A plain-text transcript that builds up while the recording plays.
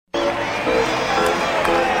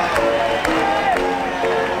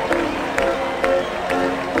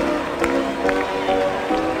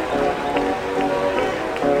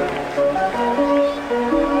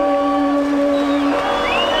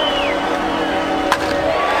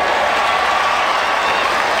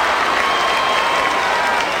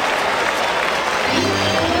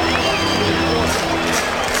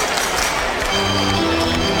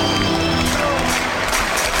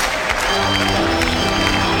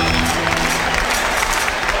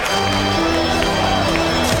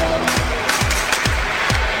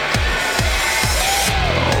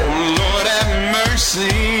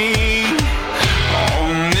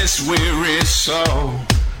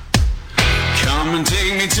Come and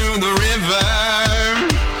take me to the river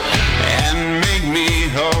and make me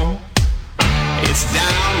whole. It's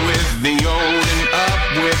down with the old and up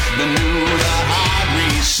with the new. The hard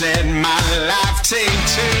reset, my life take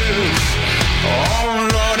two. Oh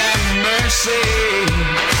Lord have mercy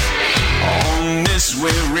on this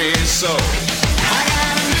weary soul. I got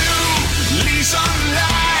a new lease on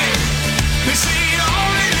life. They say you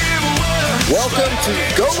only live once. Welcome to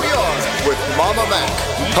Go Yard with Mama Mac,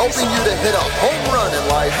 helping you to hit a home run in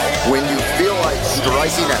life when you feel like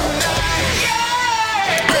striking out.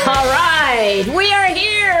 All right, we are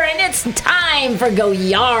here, and it's time for Go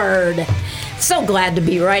Yard. So glad to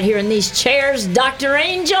be right here in these chairs, Dr.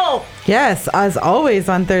 Angel. Yes, as always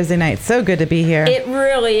on Thursday night. So good to be here. It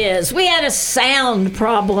really is. We had a sound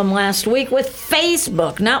problem last week with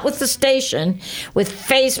Facebook, not with the station, with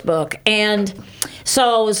Facebook. And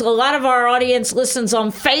so a lot of our audience listens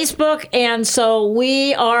on Facebook, and so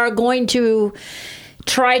we are going to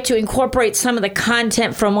try to incorporate some of the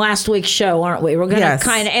content from last week's show, aren't we? We're going to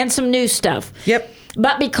kind of, and some new stuff. Yep.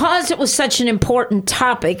 But because it was such an important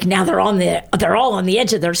topic, now they're all on the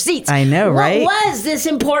edge of their seats. I know, right? What was this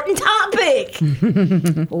important topic?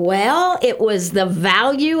 Well, it was the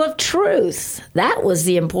value of truth. That was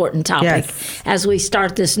the important topic as we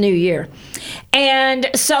start this new year. And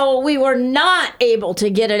so we were not able to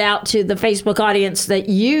get it out to the Facebook audience that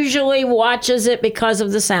usually watches it because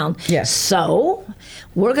of the sound. Yes. So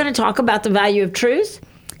we're going to talk about the value of truth.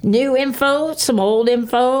 New info, some old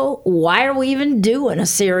info. Why are we even doing a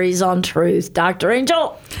series on truth, Dr.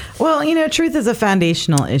 Angel? Well, truth is a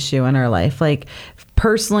foundational issue in our life. Like,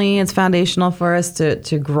 personally, it's foundational for us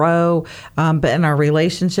to grow. But in our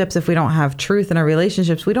relationships, if we don't have truth in our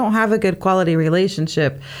relationships, we don't have a good quality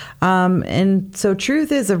relationship. And so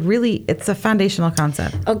truth is it's a foundational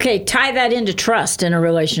concept. Okay, tie that into trust in a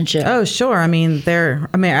relationship. Oh, sure.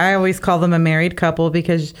 I always call them a married couple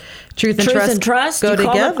because truth and trust go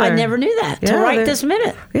together. I never knew that till right this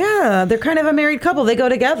minute. Yeah, they're kind of a married couple. They go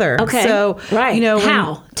together. Okay. So, right.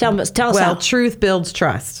 How? Tell us how. Well, truth builds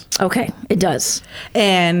trust. Okay, it does.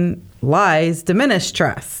 And lies diminish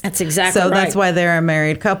trust. That's exactly right. So that's why they're a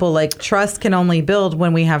married couple. Like, trust can only build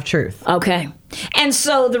when we have truth. Okay. And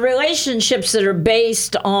so the relationships that are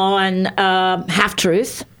based on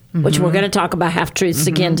half-truth, which we're going to talk about half-truths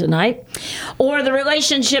again tonight, or the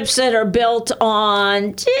relationships that are built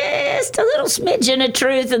on just a little smidgen of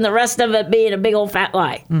truth and the rest of it being a big old fat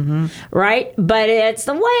lie, right? But it's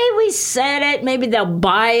the way we said it. Maybe they'll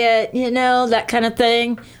buy it, that kind of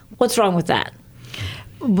thing. What's wrong with that?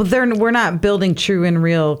 Well, we're not building true and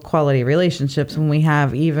real quality relationships when we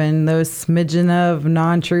have even those smidgen of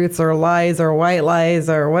non-truths or lies or white lies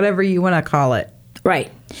or whatever you want to call it.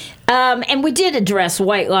 Right. And we did address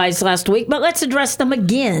white lies last week, but let's address them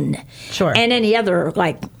again. Sure. And any other,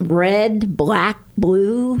 like red, black,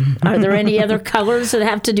 blue? Are there any other colors that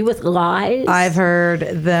have to do with lies? I've heard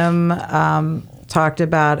them talked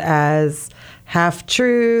about as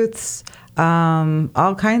half-truths,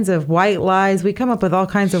 all kinds of white lies. We come up with all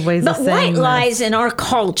kinds of ways of saying But white lies this. in our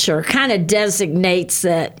culture kind of designates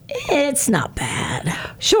that it's not bad.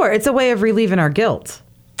 Sure. It's a way of relieving our guilt.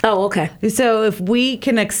 Oh, okay. So if we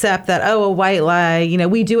can accept that, a white lie,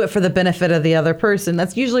 we do it for the benefit of the other person.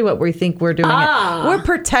 That's usually what we think we're doing. We're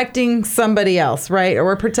protecting somebody else, right? Or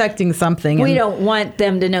we're protecting something. We don't want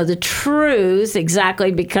them to know the truth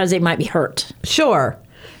exactly because they might be hurt. Sure.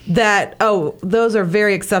 That, those are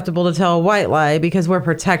very acceptable to tell a white lie because we're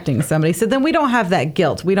protecting somebody. So then we don't have that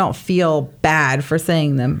guilt. We don't feel bad for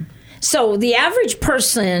saying them. So the average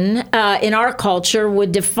person in our culture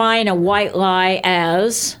would define a white lie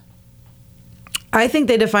as? I think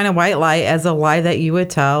they define a white lie as a lie that you would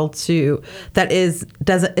tell that is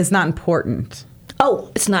not important.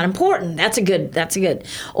 Oh, it's not important. That's a good.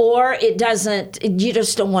 Or it doesn't, you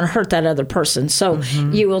just don't want to hurt that other person. So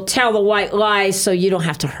you will tell the white lie so you don't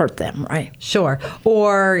have to hurt them, right? Sure.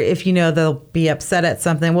 Or if they'll be upset at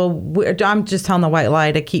something, I'm just telling the white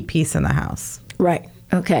lie to keep peace in the house. Right.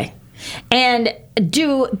 Okay. And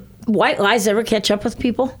do white lies ever catch up with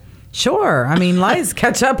people? Sure. Lies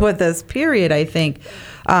catch up with us, period, I think.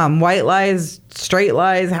 White lies, straight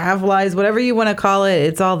lies, half lies, whatever you want to call it,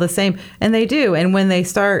 it's all the same. And they do. And when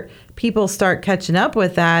people start catching up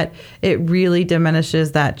with that, it really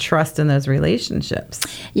diminishes that trust in those relationships.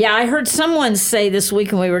 Yeah, I heard someone say this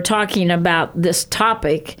week when we were talking about this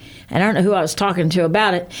topic, and I don't know who I was talking to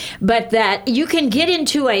about it, but that you can get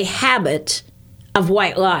into a habit of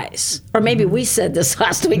white lies. Or maybe we said this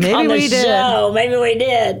last week on the show. Maybe we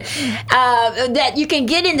did. That you can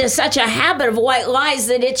get into such a habit of white lies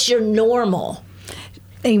that it's your normal.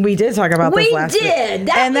 And we did talk about this We last week. did.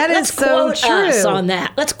 And that let's is so quote true. us on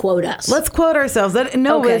that. Let's quote us. Let's quote ourselves. But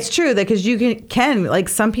Okay. it's true that because you can like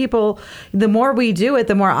some people, the more we do it,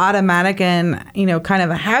 the more automatic and kind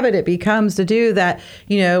of a habit it becomes to do that.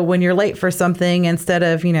 When you're late for something, instead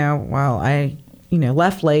of I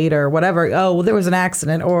left late or whatever. Oh, well, there was an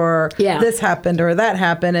accident or this happened or that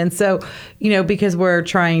happened. And so, because we're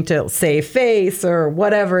trying to save face or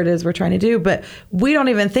whatever it is we're trying to do, but we don't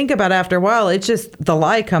even think about it after a while. It's just the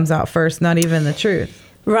lie comes out first, not even the truth.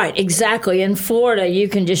 Right, exactly. In Florida, you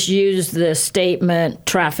can just use the statement,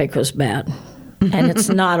 traffic was bad. And it's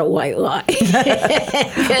not a white lie.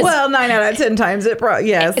 Well, 9 out of 10 times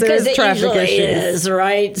yes, there is traffic usually issues. is,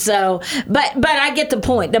 right? So, but I get the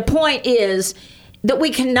point. The point is that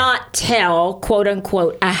we cannot tell, quote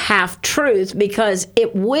unquote, a half truth because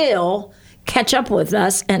it will catch up with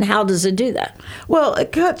us. And how does it do that? Well,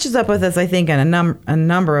 it catches up with us, I think, in a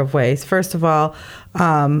number of ways. First of all,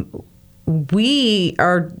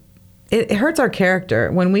 it hurts our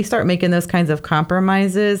character. When we start making those kinds of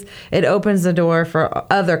compromises, it opens the door for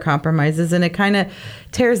other compromises, and it kind of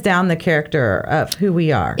tears down the character of who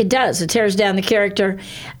we are. It does. It tears down the character.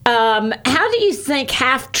 How do you think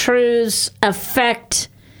half-truths affect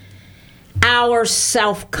our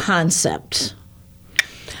self-concept?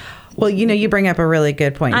 Well, you bring up a really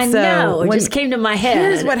good point. I know. It just came to my head.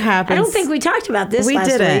 Here's what happens. I don't think we talked about this last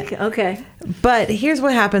didn't. week. Okay. But here's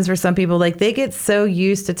what happens for some people. Like, they get so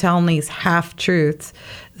used to telling these half-truths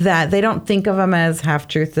that they don't think of them as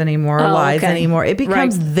half-truths anymore or lies anymore. It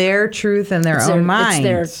becomes their truth in their own mind.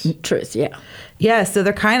 It's their truth, yeah. Yeah, so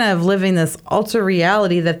they're kind of living this alter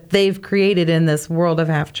reality that they've created in this world of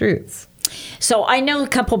half-truths. So I know a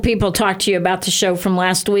couple people talked to you about the show from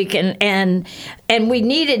last week, and we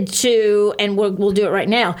needed to, and we'll do it right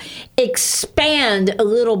now, expand a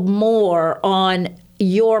little more on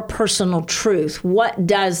your personal truth. What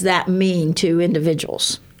does that mean to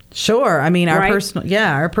individuals? Sure. I mean, our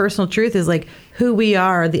personal truth is like who we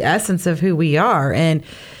are, the essence of who we are. And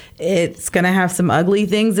it's going to have some ugly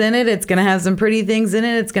things in it. It's going to have some pretty things in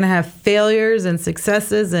it. It's going to have failures and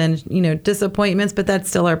successes and, disappointments, but that's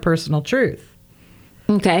still our personal truth.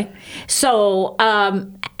 Okay. So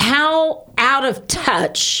how out of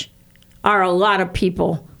touch are a lot of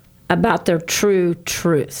people about their true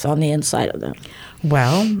truth on the inside of them?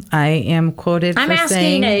 Well, I am quoted I'm for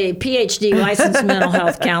asking saying... a PhD licensed mental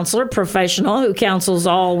health counselor, professional, who counsels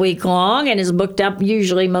all week long and is booked up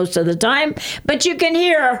usually most of the time. But you can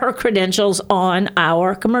hear her credentials on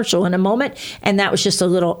our commercial in a moment. And that was just a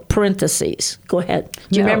little parentheses. Go ahead.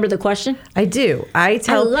 Do you remember the question? I do. I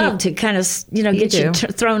love to kind of, get you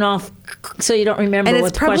thrown off so you don't remember and what the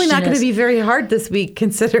it's question probably not going is. to be very hard this week,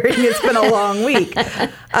 considering it's been a long week.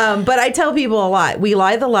 But I tell people a lot. We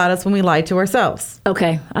lie the loudest when we lie to ourselves.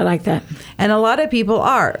 Okay, I like that. And a lot of people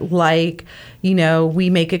are like, we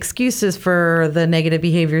make excuses for the negative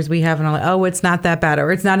behaviors we have, and I'm like, oh, it's not that bad,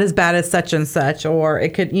 or it's not as bad as such and such, or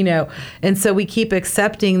it could, and so we keep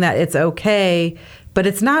accepting that it's okay, but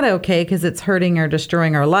it's not okay because it's hurting or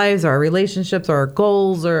destroying our lives, our relationships, or our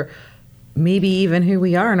goals, or maybe even who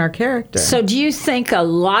we are and our character. So do you think a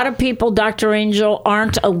lot of people, Dr. Angel,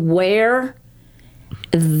 aren't aware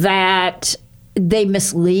that they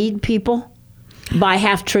mislead people by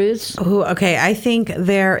half-truths? Oh, okay. I think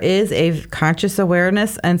there is a conscious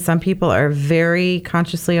awareness, and some people are very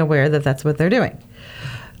consciously aware that that's what they're doing.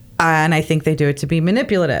 And I think they do it to be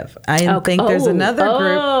manipulative. I think there's another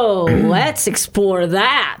group. Oh, let's explore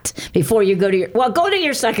that before you go to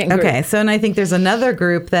your second group. Okay, so and I think there's another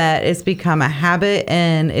group that it's become a habit,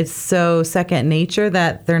 and it's so second nature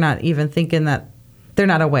that they're not even thinking that they're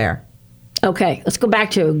not aware. Okay, let's go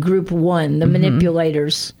back to group one, the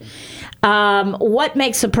manipulators. What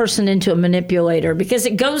makes a person into a manipulator? Because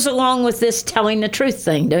it goes along with this telling the truth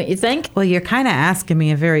thing, don't you think? Well, you're kind of asking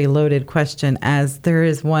me a very loaded question, as there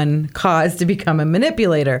is one cause to become a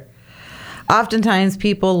manipulator. Oftentimes,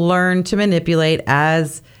 people learn to manipulate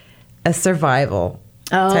as a survival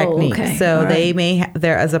technique. Okay. So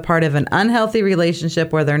they're as a part of an unhealthy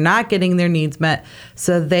relationship where they're not getting their needs met.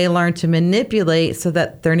 So they learn to manipulate so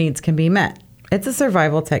that their needs can be met. It's a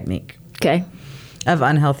survival technique. Okay. Of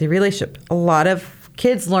unhealthy relationship. A lot of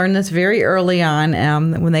kids learn this very early on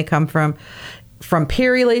when they come from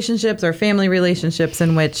peer relationships or family relationships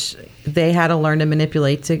in which they had to learn to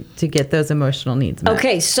manipulate to get those emotional needs met.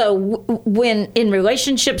 Okay, so when in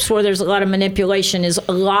relationships where there's a lot of manipulation, is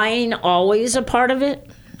lying always a part of it?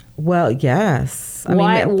 Well, yes.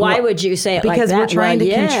 Yes. Why would you say it like that? Because we're trying to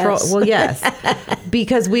yes. control. Well, yes.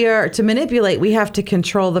 Because we are, to manipulate, we have to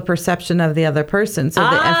control the perception of the other person. So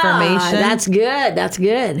the information. That's good. That's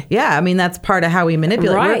good. Yeah. I mean, that's part of how we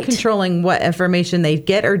manipulate. Right. We're controlling what information they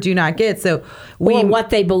get or do not get. So Or what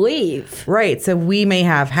they believe. Right. So we may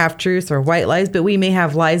have half-truths or white lies, but we may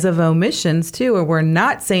have lies of omissions too, or we're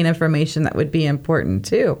not saying information that would be important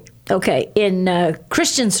too. Okay, in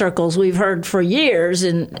Christian circles, we've heard for years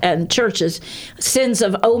in churches, sins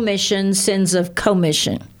of omission, sins of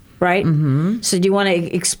commission, right? Mm-hmm. So do you want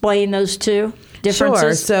to explain those two differences?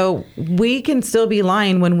 Sure. So we can still be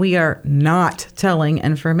lying when we are not telling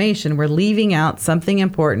information. We're leaving out something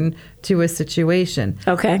important to a situation.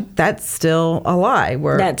 Okay. That's still a lie.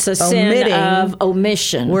 That's a sin of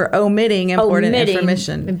omission. We're omitting important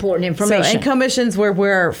information. Important information. So, and commissions where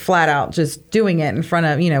we're flat out just doing it in front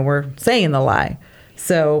of, we're saying the lie.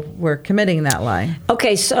 So we're committing that lie.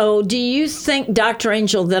 Okay, so do you think, Dr.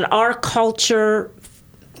 Angel, that our culture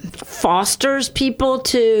fosters people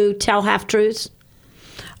to tell half-truths?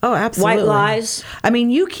 Oh, absolutely. White lies? I mean,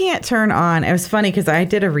 you can't turn on, it was funny because I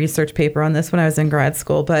did a research paper on this when I was in grad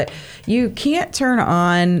school, but you can't turn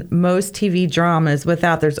on most TV dramas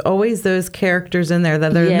without, there's always those characters in there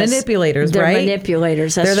that they're manipulators, they're right?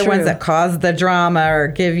 Manipulators, that's They're the true. ones that cause the drama or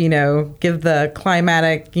give the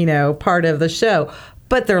climatic, part of the show.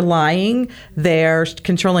 But they're lying. They're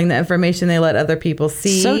controlling the information they let other people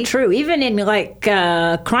see. So true. Even in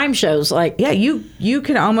crime shows, yeah, you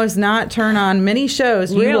can almost not turn on many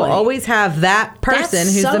shows. Really? You will always have that person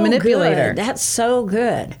who's so the manipulator. Good. That's so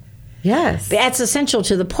good. Yes, that's essential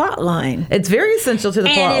to the plot line. It's very essential to the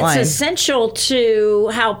plot line. And it's essential to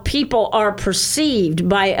how people are perceived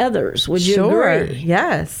by others. Would you agree?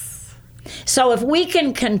 Yes. So if we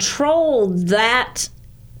can control that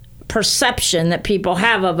perception that people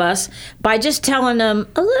have of us by just telling them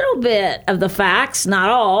a little bit of the facts, not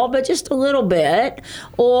all, but just a little bit,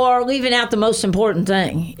 or leaving out the most important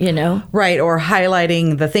thing, Right, or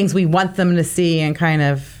highlighting the things we want them to see and kind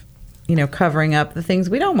of, covering up the things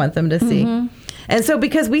we don't want them to see. Mm-hmm. And so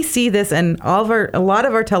because we see this in a lot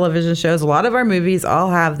of our television shows, a lot of our movies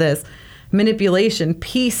all have this manipulation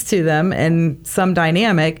piece to them and some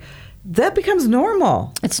dynamic, that becomes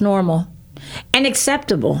normal. It's normal and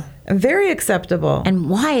acceptable. Very acceptable. And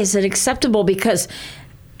why is it acceptable? Because,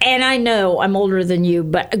 and I know I'm older than you,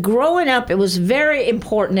 but growing up, it was very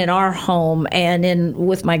important in our home and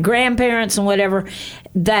with my grandparents and whatever,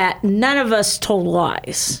 that none of us told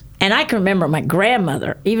lies. And I can remember my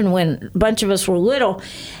grandmother, even when a bunch of us were little,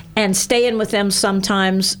 and staying with them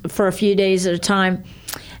sometimes for a few days at a time.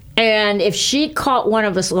 And if she caught one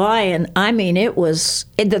of us lying,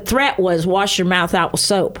 the threat was wash your mouth out with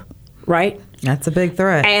soap, right? That's a big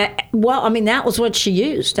threat. And, that was what she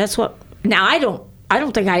used. That's what. Now I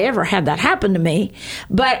don't think I ever had that happen to me,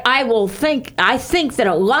 but I think that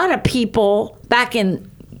a lot of people back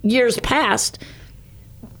in years past,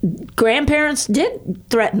 grandparents did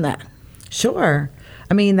threaten that. Sure.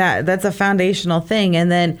 I mean, that's a foundational thing.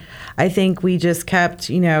 And then I think we just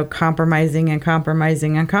kept, compromising and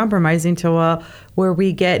compromising and compromising to where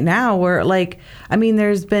we get now. Where,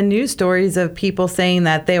 there's been news stories of people saying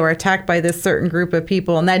that they were attacked by this certain group of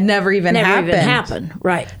people, and that never even happened.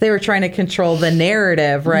 Right. They were trying to control the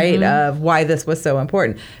narrative, right, mm-hmm. of why this was so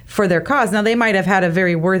important for their cause. Now, they might have had a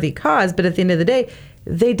very worthy cause, but at the end of the day,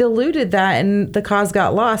 they diluted that and the cause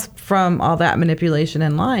got lost from all that manipulation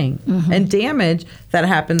and lying mm-hmm. and damage that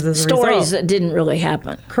happens as a result. Stories that didn't really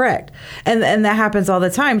happen. Correct. And that happens all the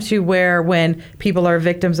time too, where when people are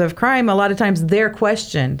victims of crime, a lot of times they're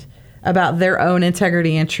questioned about their own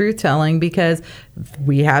integrity and truth-telling because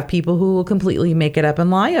we have people who will completely make it up and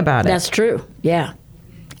lie about it. That's true. Yeah.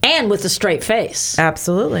 And with a straight face.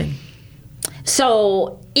 Absolutely.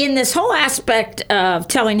 So in this whole aspect of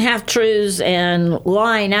telling half-truths and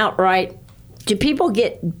lying outright, do people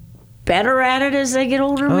get better at it as they get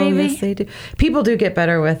older, maybe? Yes, they do. People do get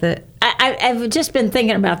better with it. I've just been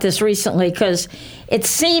thinking about this recently because it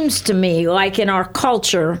seems to me like in our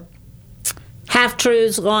culture,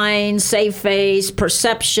 half-truths, lying, save face,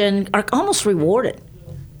 perception are almost rewarded.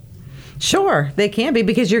 Sure, they can be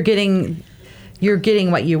because you're getting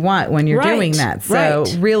what you want when you're doing that. So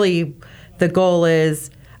really the goal is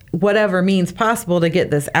whatever means possible to get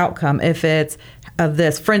this outcome. If it's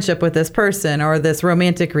this friendship with this person or this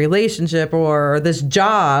romantic relationship or this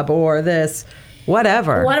job or this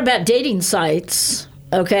whatever. What about dating sites?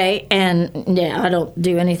 Okay. And I don't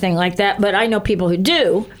do anything like that, but I know people who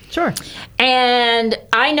do. Sure. And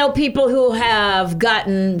I know people who have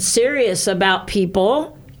gotten serious about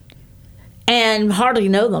people and hardly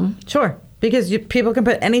know them. Sure. Because people can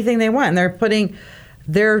put anything they want. And they're putting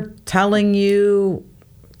they're telling you,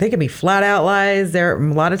 they can be flat out lies. A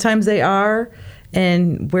lot of times they are,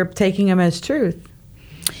 and we're taking them as truth.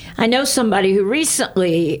 I know somebody who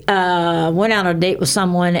recently went out on a date with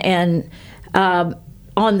someone, and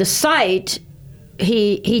on the site,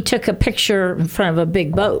 he took a picture in front of a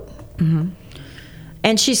big boat. Mm-hmm.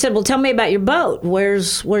 And she said, well, tell me about your boat.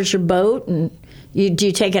 Where's your boat? And do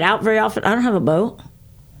you take it out very often? I don't have a boat.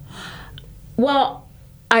 Well,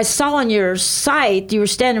 I saw on your site you were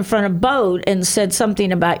standing in front of a boat and said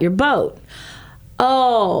something about your boat.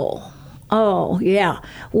 Oh, yeah.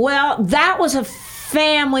 Well, that was a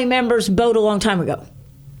family member's boat a long time ago.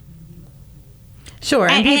 Sure,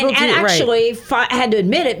 and actually had to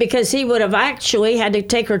admit it because he would have actually had to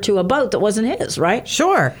take her to a boat that wasn't his, right?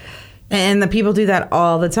 Sure. And the people do that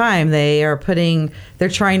all the time. They're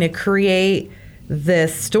trying to create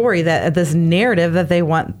this story, this narrative that they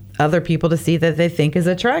want other people to see that they think is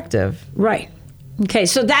attractive. Right. Okay,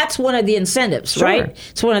 so that's one of the incentives, sure. right?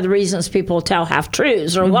 It's one of the reasons people tell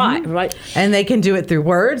half-truths or lie, right? And they can do it through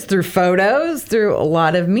words, through photos, through a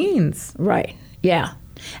lot of means. Right, yeah,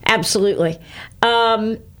 absolutely.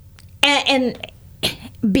 And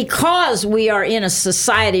because we are in a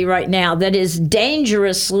society right now that is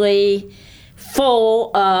dangerously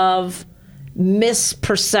full of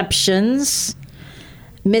misperceptions,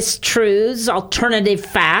 mistruths, alternative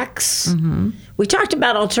facts. Mm-hmm. We talked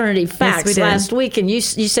about alternative facts last week, and you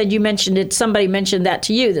said you mentioned it. Somebody mentioned that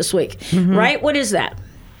to you this week, right? What is that?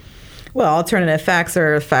 Well, alternative facts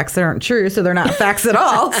are facts that aren't true, so they're not facts at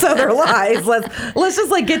all. So they're lies. Let's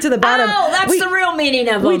just get to the bottom. Oh, that's the real meaning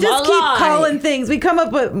of them. We just keep calling things. We come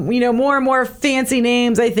up with more and more fancy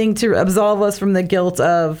names, I think, to absolve us from the guilt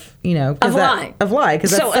of lie. Of lie,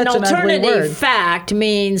 because that's so such an alternative ugly word. fact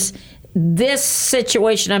means this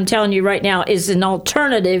situation I'm telling you right now is an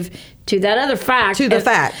alternative to that other fact. To the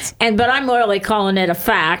fact. But I'm really calling it a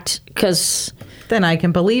fact because then I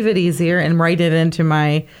can believe it easier and write it into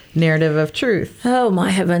my narrative of truth. Oh, my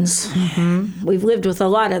heavens. Mm-hmm. We've lived with a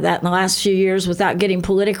lot of that in the last few years without getting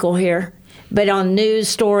political here. But on news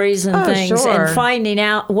stories and things sure. and finding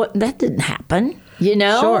out that didn't happen.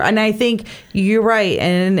 Sure, and I think you're right,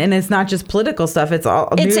 and it's not just political stuff. It's all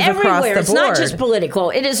news everywhere. Across the board. It's not just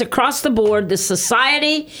political. It is across the board. The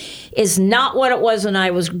society is not what it was when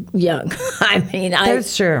I was young.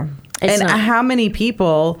 That's true. And not. How many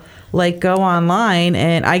people go online,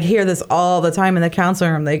 and I hear this all the time in the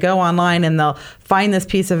counseling room. They go online and they'll find this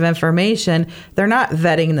piece of information. They're not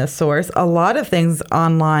vetting the source. A lot of things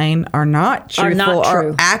online are not truthful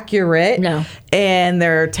or accurate. No. And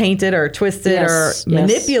they're tainted or twisted or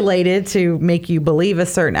manipulated to make you believe a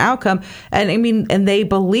certain outcome. And they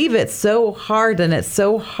believe it so hard, and it's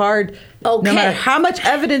so hard. Okay. No matter how much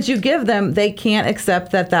evidence you give them, they can't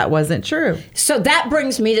accept that wasn't true. So that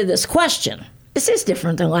brings me to this question. This is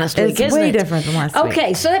different than last week, isn't it? It's way different than last week.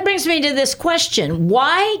 Okay, so that brings me to this question.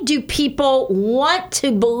 Why do people want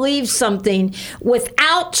to believe something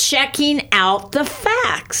without checking out the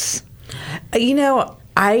facts?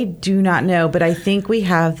 I do not know, but I think we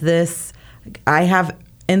have this. I have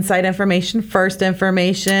inside information, first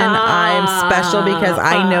information. I'm special because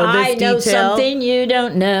I know this detail. I know something you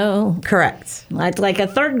don't know. Correct. Like a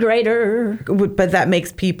third grader. But that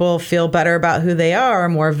makes people feel better about who they are,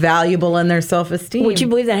 more valuable in their self-esteem. Would you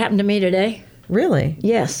believe that happened to me today? Really?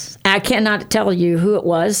 Yes. I cannot tell you who it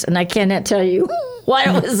was, and I cannot tell you what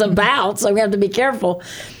it was about, so we have to be careful.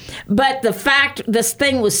 But the fact this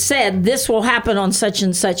thing was said, this will happen on such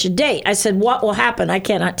and such a date. I said, what will happen? I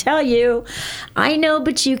cannot tell you. I know,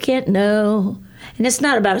 but you can't know. And it's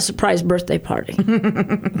not about a surprise birthday party.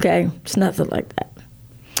 Okay? It's nothing like that.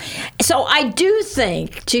 So I do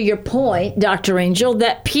think, to your point, Dr. Angel,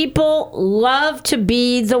 that people love to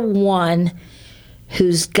be the one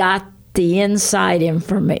who's got the inside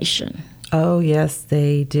information. Oh, yes,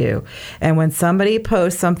 they do. And when somebody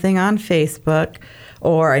posts something on Facebook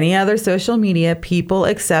or any other social media, people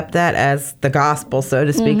accept that as the gospel, so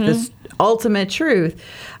to speak, this ultimate truth.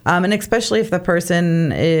 And especially if the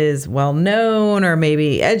person is well known or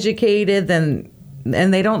maybe educated, and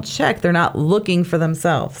they don't check. They're not looking for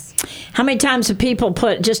themselves. How many times have people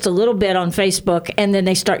put just a little bit on Facebook and then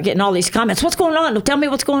they start getting all these comments? What's going on? Tell me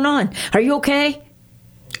what's going on. Are you okay?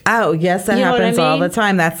 Oh, yes, that happens all the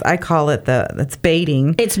time. I call it it's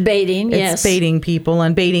baiting. It's baiting, yes. It's baiting people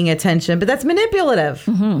and baiting attention, but that's manipulative,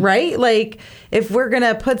 right? Like, if we're going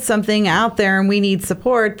to put something out there and we need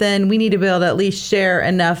support, then we need to be able to at least share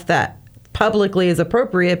enough that publicly is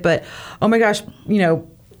appropriate. But, oh my gosh,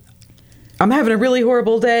 I'm having a really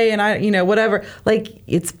horrible day and whatever. Like,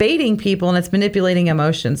 it's baiting people and it's manipulating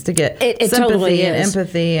emotions to get sympathy and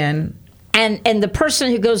empathy and... And the person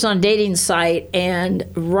who goes on a dating site and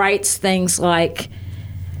writes things like,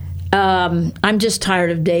 I'm just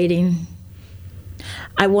tired of dating.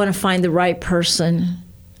 I want to find the right person.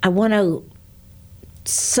 I want to,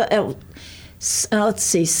 let's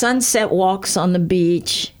see, sunset walks on the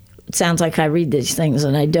beach. It sounds like I read these things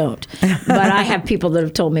and I don't. But I have people that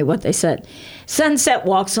have told me what they said. Sunset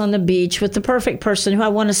walks on the beach with the perfect person who I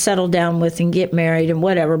want to settle down with and get married and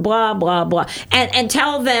whatever, blah, blah, blah. And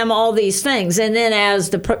tell them all these things. And then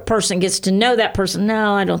as the person gets to know that person,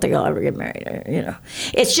 no, I don't think I'll ever get married. You know,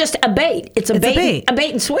 it's just a bait. It's a bait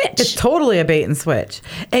and switch. It's totally a bait and switch.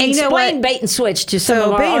 And you know what? Explain bait and switch to some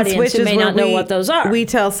of our audience who may not know what those are. We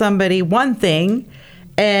tell somebody one thing,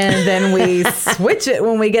 and then we switch it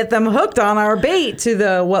when we get them hooked on our bait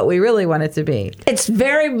to what we really want it to be. It's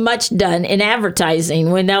very much done in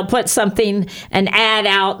advertising when they'll put an ad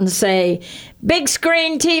out and say, big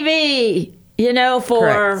screen TV, you know, for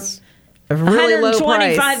Correct. A really low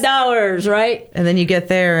price. $125, right? And then you get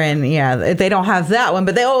there and they don't have that one,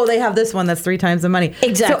 but they have this one that's 3 times the money.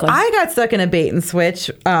 Exactly. So I got stuck in a bait and switch.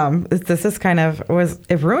 This is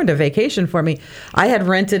it ruined a vacation for me. I had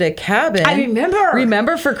rented a cabin. I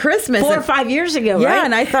remember for Christmas 4 or 5 years ago, right? Yeah,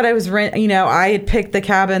 and I thought I was I had picked the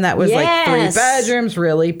cabin that was like 3 bedrooms,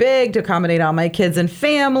 really big to accommodate all my kids and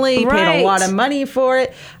family, paid a lot of money for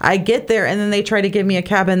it. I get there and then they try to give me a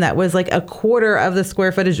cabin that was like a quarter of the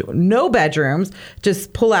square footage, no bedrooms,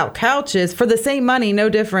 just pull out couches for the same money, no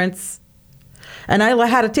difference. And I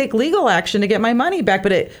had to take legal action to get my money back,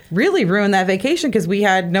 but it really ruined that vacation because we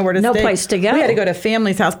had nowhere to stay. No place to go. We had to go to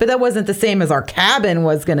family's house, but that wasn't the same as our cabin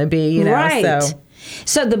was going to be, you know. Right.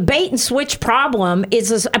 So the bait and switch problem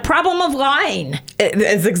is a problem of lying.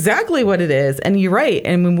 It's exactly what it is. And you're right.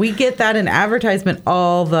 And when we get that in advertisement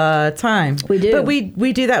all the time. We do. But we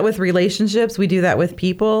do that with relationships. We do that with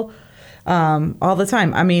people all the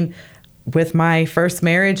time. I mean, with my first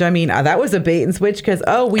marriage, that was a bait and switch because,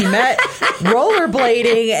 we met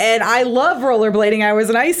rollerblading, and I love rollerblading. I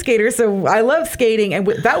was an ice skater, so I love skating. And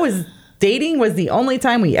dating was the only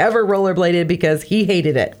time we ever rollerbladed because he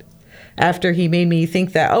hated it. After he made me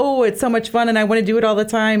think that, it's so much fun and I want to do it all the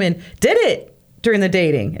time, and did it during the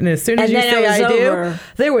dating. And as soon as you say I do,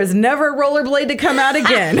 there was never a rollerblade to come out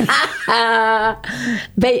again.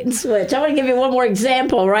 Bait and switch. I want to give you one more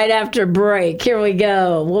example right after break. Here we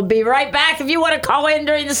go. We'll be right back. If you want to call in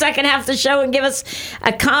during the second half of the show and give us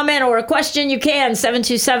a comment or a question, you can.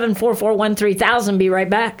 727-441-3000. Be right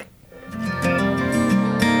back.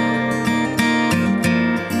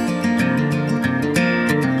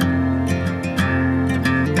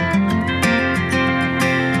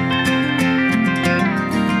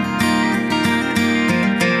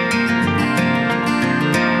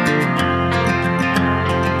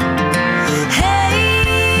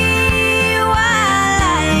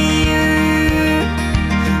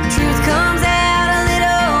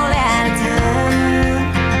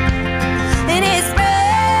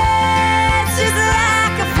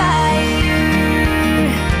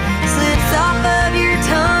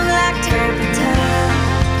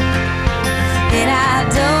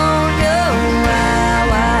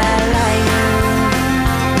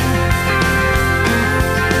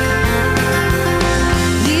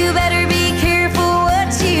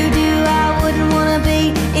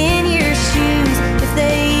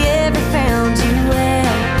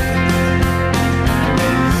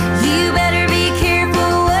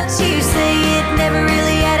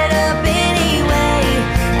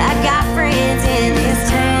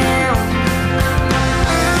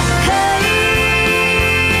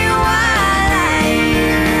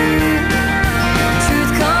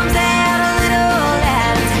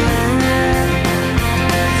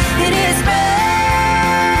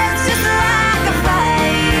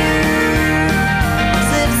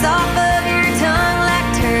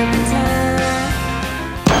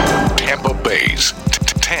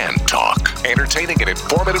 Entertaining and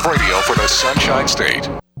informative radio for the Sunshine State.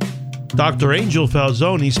 Dr. Angel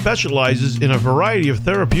Falzoni specializes in a variety of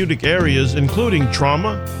therapeutic areas, including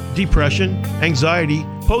trauma, depression, anxiety,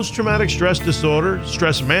 post-traumatic stress disorder,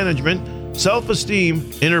 stress management, self-esteem,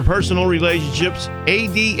 interpersonal relationships,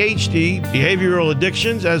 ADHD, behavioral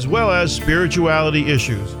addictions, as well as spirituality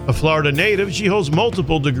issues. A Florida native, she holds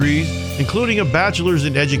multiple degrees, including a bachelor's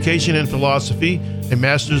in education and philosophy, a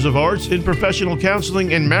master's of arts in professional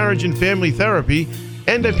counseling and marriage and family therapy,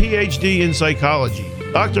 and a PhD in psychology.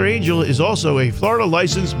 Dr. Angel is also a Florida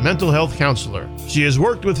licensed mental health counselor. She has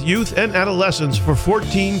worked with youth and adolescents for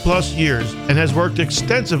 14 plus years and has worked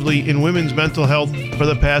extensively in women's mental health for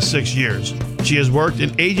the past 6 years. She has worked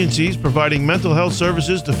in agencies providing mental health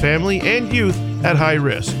services to family and youth at high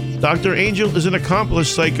risk. Dr. Angel is an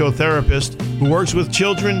accomplished psychotherapist who works with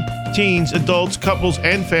children, teens, adults, couples,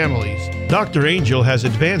 and families. Dr. Angel has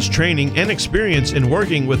advanced training and experience in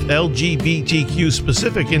working with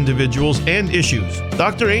LGBTQ-specific individuals and issues.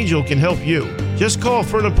 Dr. Angel can help you. Just call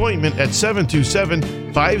for an appointment at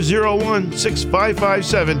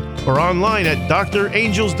 727-501-6557 or online at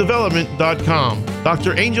drangelsdevelopment.com.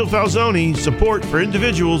 Dr. Angel Falzoni, support for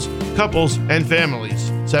individuals, couples, and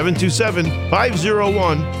families.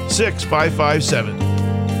 727-501-6557.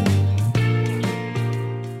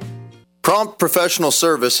 Prompt professional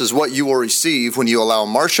service is what you will receive when you allow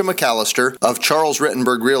Marcia McAllister of Charles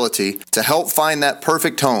Rittenberg Realty to help find that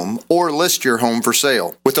perfect home or list your home for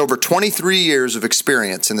sale. With over 23 years of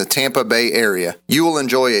experience in the Tampa Bay area, you will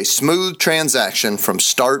enjoy a smooth transaction from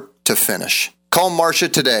start to finish. Call Marcia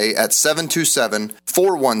today at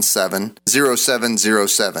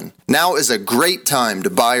 727-417-0707. Now is a great time to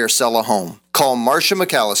buy or sell a home. Call Marcia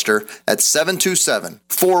McAllister at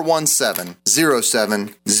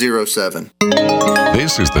 727-417-0707.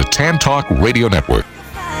 This is the Tan Talk Radio Network. Slips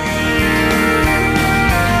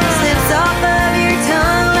off of your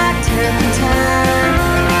tongue like turpentine,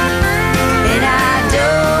 and I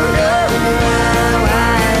don't know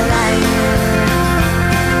why I like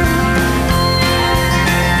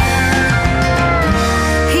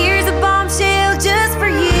it. Here's a bombshell just for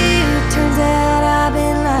you. Turns out I've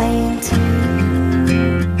been lying too.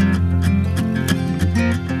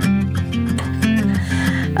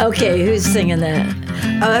 Okay, who's singing that?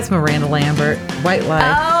 Oh, that's Miranda Lambert. White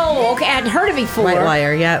Lie. Oh, okay. I'd heard it before. White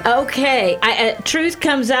Liar, yep. Okay. Truth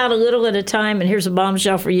comes out a little at a time, and here's a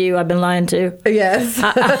bombshell for you. I've been lying too. Yes.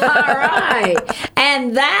 All right.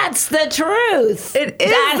 And that's the truth. It is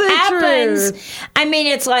that the happens. truth. I mean,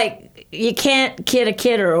 it's like you can't kid a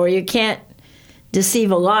kidder or you can't deceive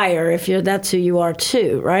a liar if that's who you are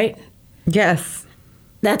too, right? Yes.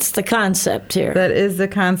 That's the concept here. That is the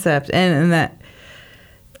concept. And that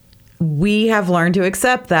we have learned to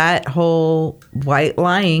accept that whole white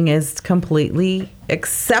lying is completely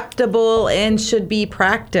acceptable and should be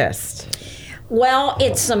practiced. Well,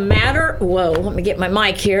 it's a matter, let me get my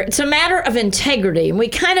mic here. It's a matter of integrity. And we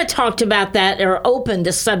kind of talked about that or opened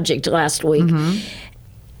the subject last week. Mm-hmm.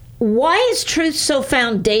 Why is truth so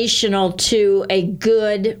foundational to a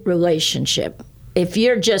good relationship? If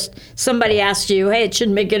you're just, somebody asks you, hey, it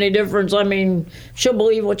shouldn't make any difference. I mean, she'll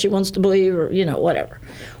believe what she wants to believe or, whatever.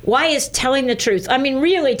 Why is telling the truth? I mean,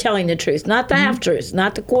 really telling the truth, not the half-truth,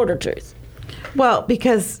 not the quarter truth. Well,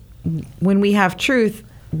 because when we have truth,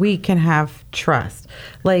 we can have trust.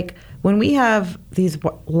 Like when we have these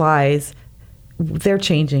lies, they're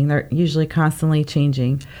changing. They're usually constantly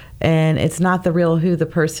changing. And it's not the real who the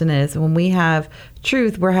person is. When we have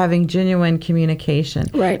truth, we're having genuine communication.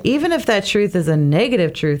 Right. Even if that truth is a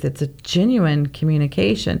negative truth, it's a genuine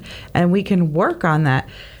communication. And we can work on that.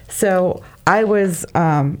 So I was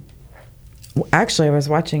watching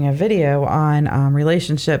a video on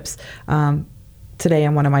relationships today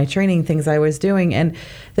in one of my training things I was doing. And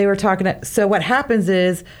they were talking. So what happens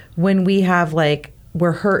is when we have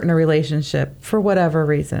we're hurt in a relationship for whatever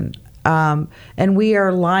reason. And we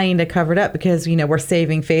are lying to cover it up because, we're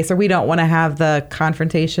saving face or we don't want to have the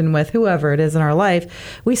confrontation with whoever it is in our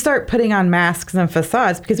life. We start putting on masks and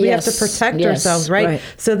facades because we have to protect ourselves, right?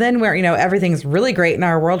 So then we're, everything's really great in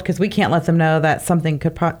our world because we can't let them know that something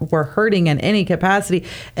we're hurting in any capacity.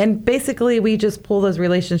 And basically we just pull those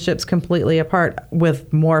relationships completely apart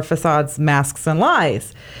with more facades, masks, and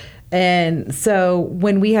lies. And so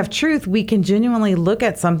when we have truth, we can genuinely look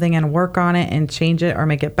at something and work on it and change it or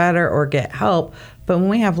make it better or get help. But when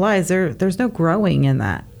we have lies, there's no growing in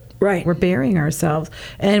that. Right. We're burying ourselves.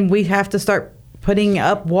 And we have to start putting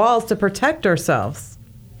up walls to protect ourselves.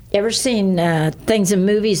 Ever seen things in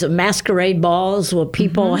movies of masquerade balls where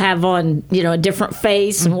people have on, a different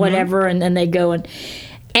face and whatever, and then they go and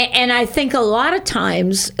I think a lot of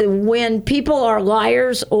times when people are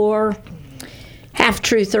liars or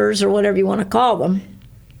half-truthers or whatever you want to call them,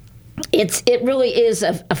 it really is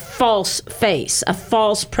a false face, a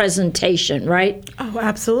false presentation, right? Oh,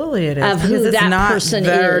 absolutely it is. Of who that person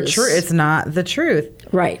is. It's not the truth.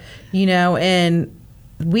 Right. And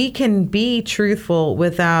we can be truthful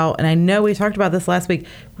without, and I know we talked about this last week,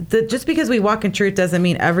 just because we walk in truth doesn't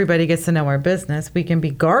mean everybody gets to know our business. We can be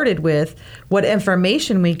guarded with what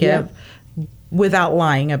information we give without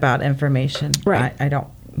lying about information. Right. I don't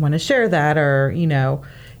want to share that, or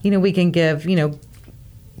we can give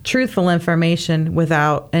truthful information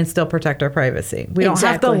without and still protect our privacy. We don't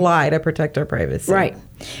have to lie to protect our privacy. Right.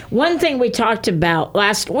 One thing we talked about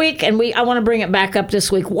last week, and I want to bring it back up this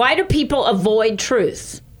week. Why do people avoid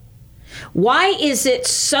truth? Why is it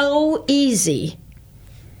so easy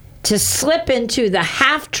to slip into the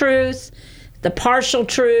half-truth, the partial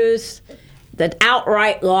truth, the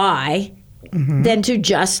outright lie, than to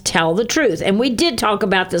just tell the truth. And we did talk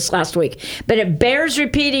about this last week, but it bears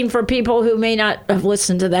repeating for people who may not have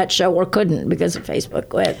listened to that show or couldn't because of Facebook.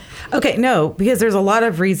 Go ahead. Okay, no, because there's a lot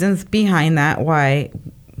of reasons behind that why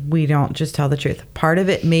we don't just tell the truth. Part of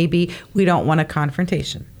it may be we don't want a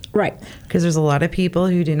confrontation. Right. Because there's a lot of people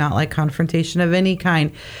who do not like confrontation of any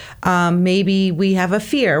kind. Maybe we have a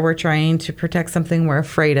fear. We're trying to protect something we're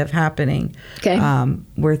afraid of happening. Okay.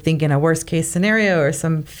 We're thinking a worst case scenario or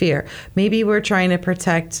some fear. Maybe we're trying to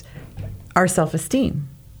protect our self-esteem.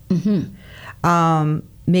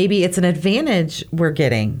 Maybe it's an advantage we're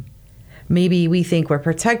getting. Maybe we think we're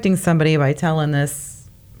protecting somebody by telling this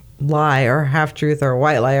lie or half truth or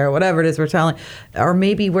white lie or whatever it is we're telling, or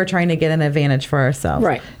maybe we're trying to get an advantage for ourselves,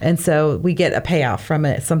 right? And so we get a payoff from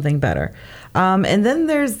it, something better. And then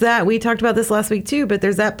there's that, we talked about this last week too, but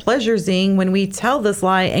there's that pleasure zing when we tell this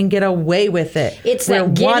lie and get away with it. It's we're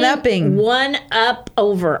like one-upping. one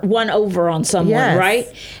over on someone, Yes.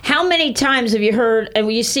 right? How many times have you heard,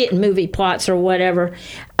 and you see it in movie plots or whatever,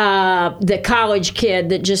 the college kid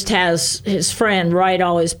that just has his friend write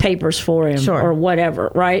all his papers for him Sure. or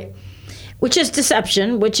whatever, right? Which is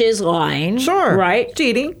deception, which is lying. Sure. Right?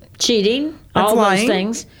 Cheating. All lying. those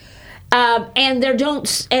things.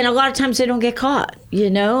 And a lot of times they don't get caught,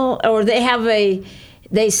 or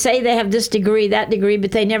they say they have this degree, that degree,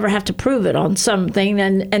 but they never have to prove it on something,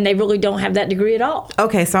 and they really don't have that degree at all.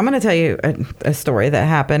 Okay, so I'm going to tell you a story that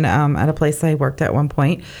happened at a place I worked at one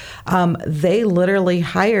point. They literally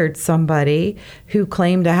hired somebody who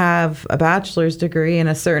claimed to have a bachelor's degree in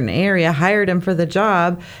a certain area, hired him for the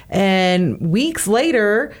job, and weeks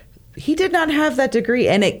later, he did not have that degree,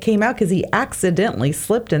 and it came out because he accidentally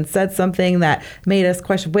slipped and said something that made us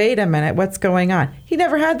question, wait a minute, what's going on? He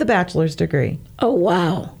never had the bachelor's degree. Oh,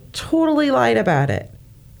 wow. Totally lied about it.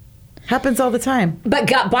 Happens all the time. But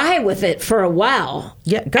got by with it for a while.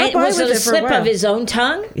 Yeah, got and by was with it a it for a slip while. of his own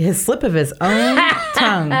tongue? His slip of his own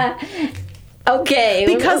tongue. Okay.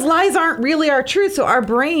 Because lies aren't really our truth, so our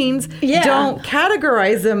brains don't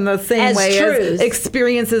categorize them the same As way truth. as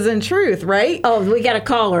experiences and truth, right? Oh, we got a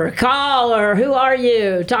caller. Caller, who are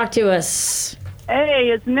you? Talk to us.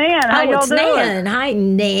 Hey, it's Nan. How y'all it's doing? Nan. Hi,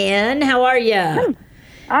 Nan. How are you?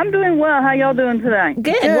 I'm doing well. How y'all doing today?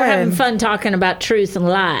 Good. We're having fun talking about truth and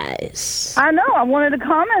lies. I know. I wanted to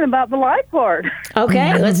comment about the lie part.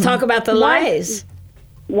 Okay, let's talk about the lies.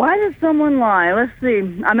 Why does someone lie? Let's see.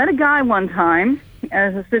 I met a guy one time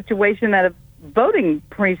as a situation at a voting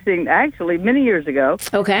precinct, actually, many years ago.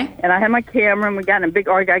 Okay. And I had my camera, and we got in a big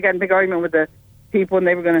argument. I got in a big argument with the people, and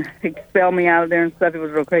they were going to expel me out of there and stuff. It was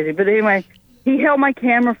real crazy. But anyway, he held my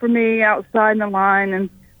camera for me outside in the line, and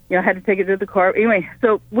I had to take it to the car. Anyway,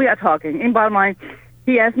 so we got talking. And bottom line,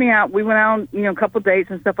 he asked me out. We went out, a couple of dates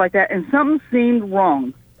and stuff like that, and something seemed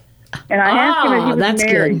wrong. And I asked him if he was that's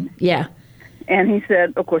married. good. Yeah. And he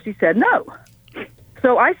said, of course, he said no.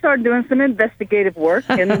 So I started doing some investigative work,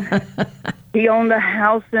 and he owned a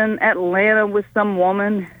house in Atlanta with some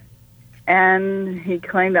woman, and he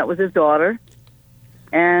claimed that was his daughter.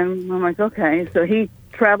 And I'm like, okay. So he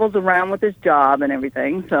travels around with his job and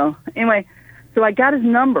everything. So anyway, so I got his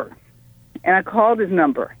number, and I called his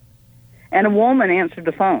number, and a woman answered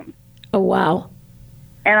the phone. Oh, wow.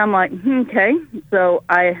 And I'm like, okay. So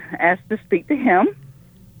I asked to speak to him,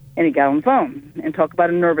 and he got on the phone and talked about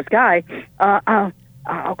a nervous guy. I'll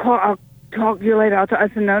talk to you later. I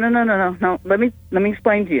said, no. Let me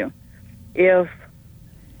explain to you. If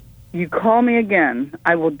you call me again,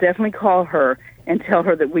 I will definitely call her and tell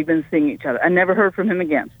her that we've been seeing each other. I never heard from him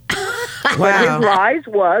again. But his lies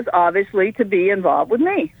was obviously to be involved with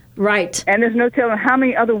me. Right. And there's no telling how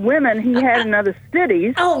many other women he had in other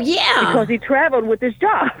cities. Oh, yeah. Because he traveled with his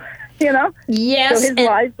job, Yes. So his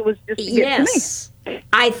lies was just to get to me.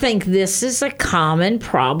 I think this is a common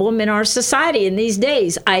problem in our society in these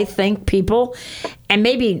days. I think people, and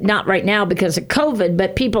maybe not right now because of COVID,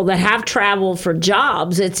 but people that have traveled for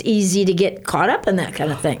jobs, it's easy to get caught up in that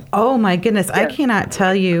kind of thing. Oh, my goodness. I cannot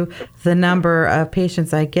tell you the number of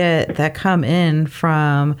patients I get that come in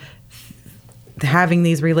from having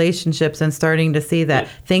these relationships and starting to see that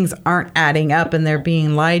things aren't adding up and they're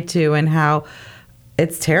being lied to, and how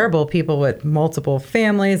it's terrible. People with multiple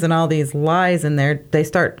families and all these lies, and they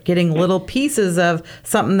start getting little pieces of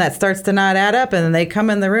something that starts to not add up, and then they come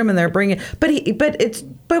in the room and they're bringing. But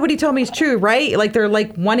what he told me is true, right? Like they're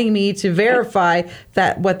like wanting me to verify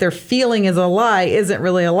that what they're feeling is a lie isn't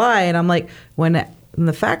really a lie, and I'm like, when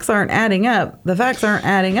the facts aren't adding up, the facts aren't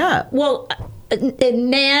adding up. Well,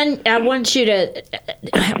 Nan, I want you to.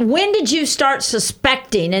 When did you start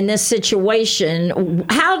suspecting in this situation?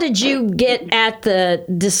 How did you get at the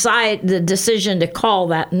decision to call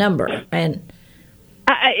that number? And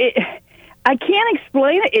I can't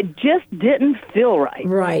explain it. It just didn't feel right.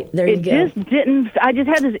 Right, there you go. It just didn't. I just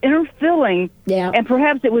had this inner feeling. Yeah. And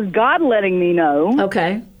perhaps it was God letting me know.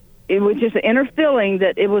 Okay. It was just an inner feeling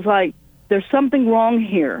that it was like, there's something wrong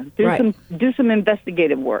here. Do some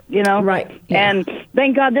investigative work, you know? Right. Yeah. And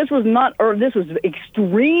thank God this was this was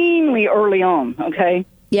extremely early on, okay?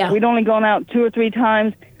 Yeah. We'd only gone out 2 or 3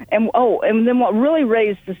 times. And then what really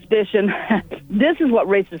raised suspicion, this is what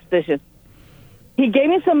raised suspicion. He gave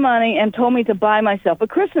me some money and told me to buy myself a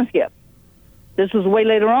Christmas gift. This was way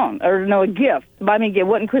later on. Or no, a gift. Buy me a gift. It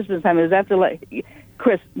wasn't Christmas time. It was after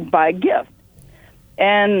buy a gift.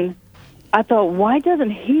 And I thought, why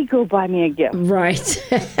doesn't he go buy me a gift? Right.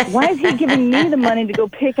 Why is he giving me the money to go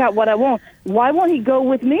pick out what I want? Why won't he go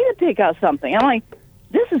with me to pick out something? I'm like,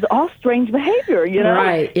 this is all strange behavior, you know?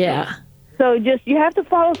 Right, yeah. So just, you have to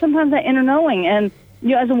follow sometimes that inner knowing. And, you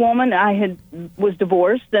know, as a woman, was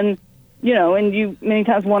divorced and, you know, and you many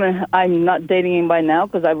times I'm not dating anybody now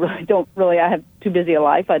because I have too busy a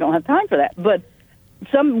life. I don't have time for that. But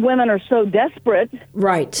some women are so desperate,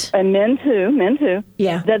 right, and men too,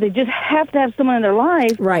 yeah, that they just have to have someone in their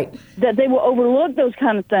life, right, that they will overlook those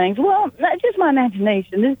kind of things. Well, that's just my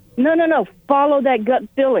imagination. No. Follow that gut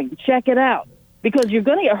feeling. Check it out, because you're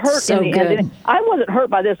going to get hurt so in the good. end. I wasn't hurt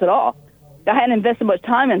by this at all. I hadn't invested much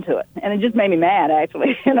time into it, and it just made me mad,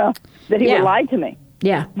 actually, you know, that he would lie to me.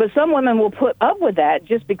 Yeah. But some women will put up with that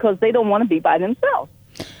just because they don't want to be by themselves.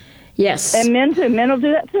 Yes. And men too. Men will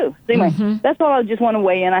do that too. So anyway, that's all I just want to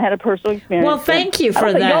weigh in. I had a personal experience. Well, thank you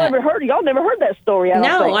for that. Y'all never heard that story.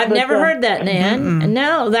 I've never heard that, Nan.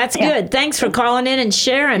 No, that's good. Thanks for calling in and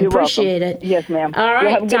sharing. You're Appreciate welcome. it. Yes, ma'am. All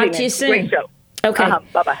right. Talk to you soon. Great show. Okay.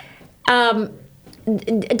 Bye-bye.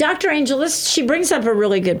 Dr. Angel, she brings up a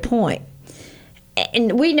really good point.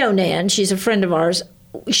 And we know Nan. She's a friend of ours.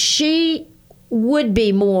 She would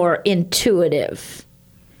be more intuitive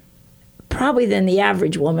probably than the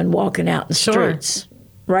average woman walking out in the streets,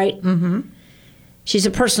 right? Mm-hmm. She's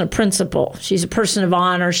a person of principle. She's a person of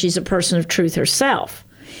honor. She's a person of truth herself.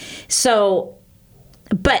 So,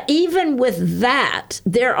 but even with that,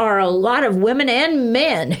 there are a lot of women and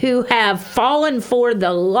men who have fallen for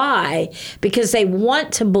the lie because they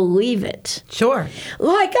want to believe it. Sure.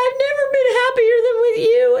 Like, I've never been happier than with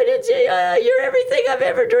you, and it's you're everything I've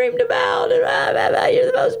ever dreamed about, and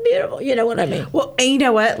you're the most beautiful. You know what I mean? Well, and you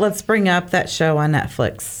know what? Let's bring up that show on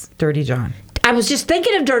Netflix, Dirty John. I was just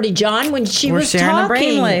thinking of Dirty John when she was sharing talking.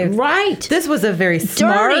 The brainwave. Right. This was a very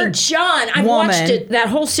smart Dirty John. I've watched that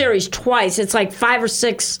whole series twice. It's like 5 or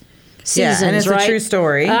 6 seasons, and it's right? a true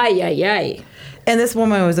story. Ay. And this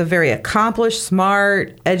woman was a very accomplished,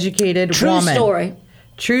 smart, educated woman.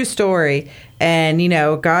 True story. And, you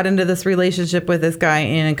know, got into this relationship with this guy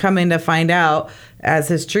and coming to find out as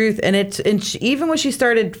his truth. And even when she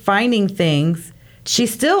started finding things, she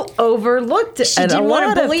still overlooked it. She didn't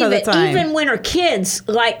want to believe it, even when her kids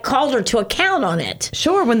called her to account on it.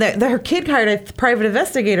 Sure, when her kid hired a private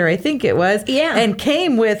investigator, I think it was, and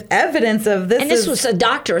came with evidence of this. And this was a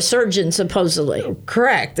doctor, a surgeon, supposedly.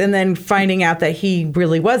 Correct, and then finding out that he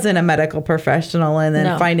really wasn't a medical professional, and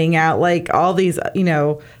then finding out all these, you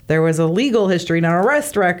know, there was a legal history and an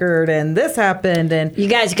arrest record, and this happened, and you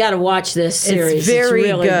guys got to watch this series. It's very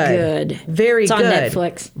really good. Very good. It's on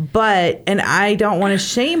Netflix. But I don't want to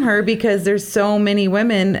shame her because there's so many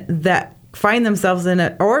women that find themselves in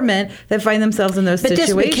or men that find themselves in those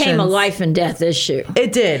situations. But this became a life and death issue.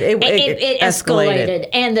 It did. It escalated.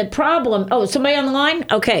 And the problem. Oh, somebody on the line?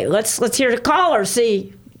 Okay, let's hear the caller.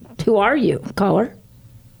 See, who are you, caller?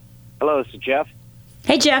 Hello, this is Jeff.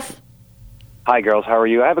 Hey, Jeff. Hi, girls. How are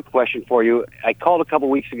you? I have a question for you. I called a couple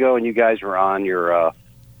weeks ago, and you guys were on your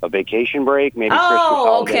a vacation break, maybe Christmas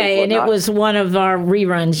holidays, okay, and it was one of our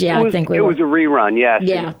reruns. Yeah, I think we were. It was a rerun, yes.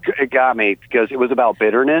 Yeah. It got me because it was about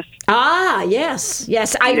bitterness. Ah, yes.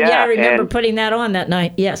 I remember putting that on that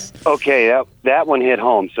night, yes. Okay, that one hit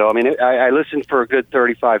home. So, I mean, I listened for a good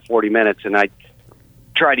 35, 40 minutes, and I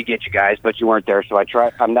tried to get you guys, but you weren't there. So I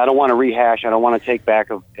don't want to rehash. I don't want to take back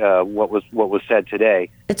of what was said today.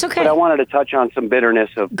 It's okay. But I wanted to touch on some bitterness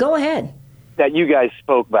of. Go ahead. That you guys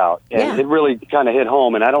spoke about, and it really kind of hit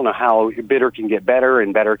home. And I don't know how bitter can get better,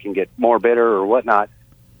 and better can get more bitter, or whatnot.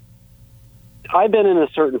 I've been in a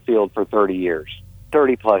certain field for 30 years,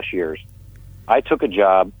 30 plus years. I took a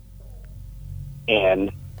job,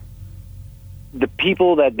 and the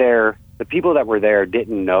people that were there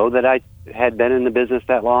didn't know that I had been in the business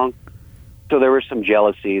that long. So there was some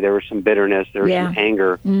jealousy, there was some bitterness, there was some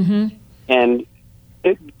anger. Mm-hmm. And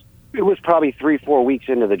it was probably 3-4 weeks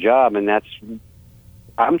into the job, and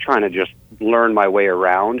I'm trying to just learn my way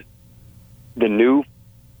around the new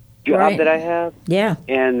job that I have. Yeah.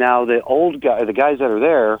 And now the guys that are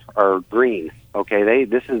there are green. Okay,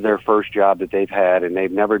 this is their first job that they've had, and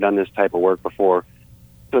they've never done this type of work before.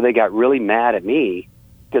 So they got really mad at me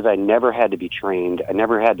because I never had to be trained. I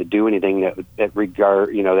never had to do anything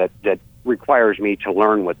that requires me to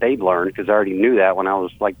learn what they've learned, because I already knew that when I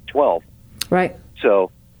was like 12. Right.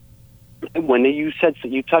 So when you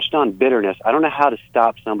touched on bitterness, I don't know how to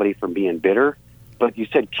stop somebody from being bitter, but you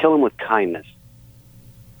said kill them with kindness.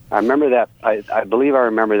 I remember that. I believe I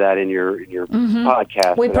remember that in your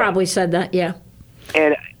podcast. We probably said that, yeah.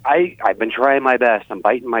 And I've been trying my best. I'm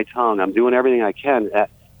biting my tongue. I'm doing everything I can.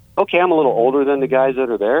 Okay, I'm a little older than the guys that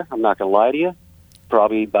are there. I'm not going to lie to you.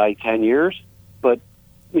 Probably by 10 years. But,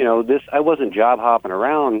 I wasn't job hopping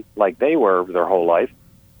around like they were their whole life.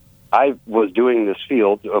 I was doing this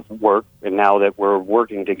field of work, and now that we're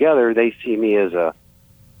working together, they see me as a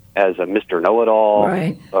Mr. Know-it-all,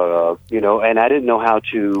 right? And I didn't know how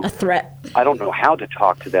to... A threat. I don't know how to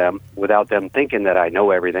talk to them without them thinking that I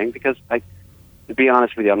know everything, because to be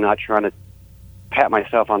honest with you, I'm not trying to pat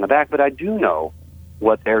myself on the back, but I do know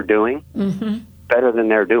what they're doing better than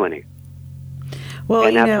they're doing it. Well,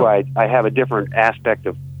 and that's why I have a different aspect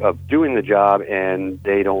of doing the job, and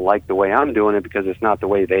they don't like the way I'm doing it because it's not the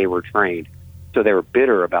way they were trained. So they were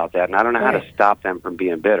bitter about that, and I don't know how to stop them from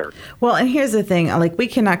being bitter. Well, and here's the thing. We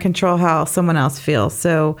cannot control how someone else feels.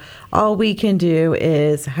 So all we can do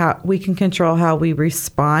is we can control how we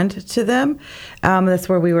respond to them. That's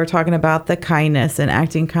where we were talking about the kindness and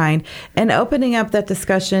acting kind and opening up that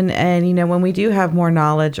discussion. And, when we do have more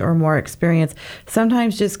knowledge or more experience,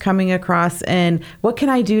 sometimes just coming across and what can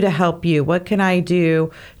I do to help you? What can I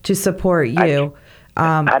do to support you?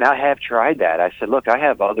 And I have tried that. I said, look, I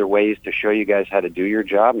have other ways to show you guys how to do your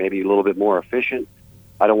job, maybe a little bit more efficient.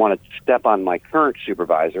 I don't want to step on my current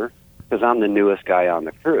supervisor because I'm the newest guy on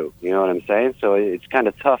the crew. You know what I'm saying? So it's kind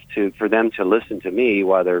of tough for them to listen to me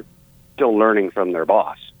while they're still learning from their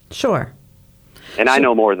boss. Sure. And I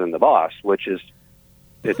know more than the boss, which is,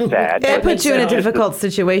 it's sad. It puts you in a difficult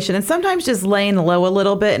situation. And sometimes just laying low a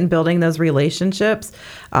little bit and building those relationships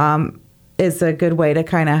is a good way to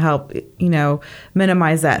kind of help,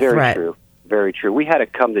 minimize that threat. Very true. Very true. We had a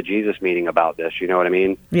come to Jesus meeting about this, you know what I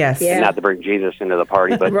mean? Yes. Yeah. Not to bring Jesus into the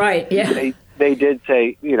party, but right, yeah. They did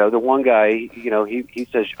say, the one guy, he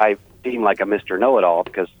says, I seem like a Mr. Know-it-all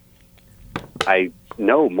because I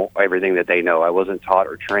know everything that they know. I wasn't taught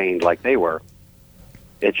or trained like they were.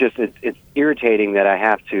 It's just, it's irritating that I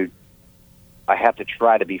have to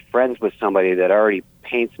try to be friends with somebody that already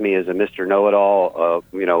paints me as a Mr. Know-it-all,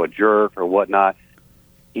 a jerk or whatnot.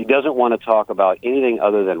 He doesn't want to talk about anything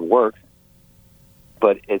other than work,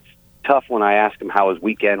 but it's tough when I ask him how his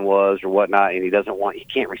weekend was or whatnot, and he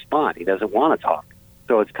can't respond. He doesn't want to talk.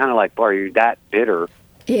 So it's kind of like, are you that bitter?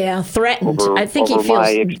 Yeah, threatened. I think he feels my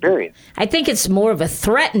experience. I think it's more of a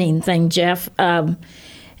threatening thing, Jeff, than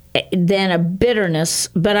a bitterness.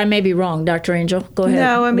 But I may be wrong, Dr. Angel. Go ahead.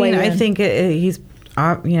 No, I mean, I think he's,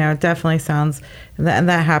 it definitely sounds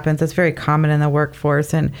that happens. It's very common in the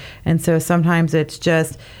workforce, and so sometimes it's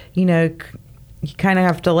just, you kind of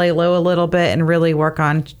have to lay low a little bit and really work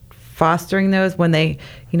on fostering those when they,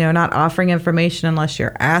 not offering information unless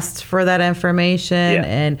you're asked for that information,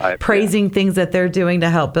 and praising things that they're doing to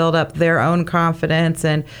help build up their own confidence.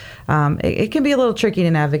 And it can be a little tricky to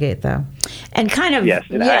navigate, though. And kind of, yes,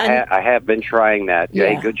 and I have been trying that. Yeah.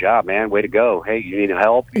 Hey, good job, man. Way to go. Hey, you need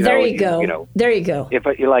help? There you go. There you go. If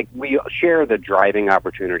we share the driving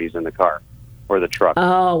opportunities in the car or the truck.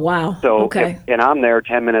 Oh, wow. So, okay. And I'm there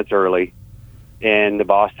 10 minutes early, and the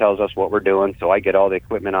boss tells us what we're doing, so I get all the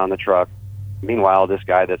equipment on the truck. Meanwhile, this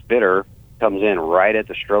guy that's bitter comes in right at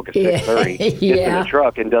the stroke of 6:30, gets in the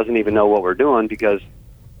truck, and doesn't even know what we're doing because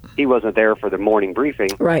he wasn't there for the morning briefing.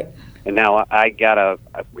 Right. And now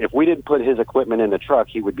if we didn't put his equipment in the truck,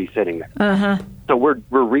 he would be sitting there. Uh-huh. So we're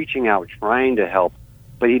reaching out, trying to help,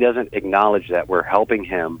 but he doesn't acknowledge that we're helping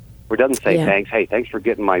him. Or doesn't say thanks. Hey, thanks for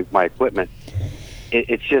getting my equipment.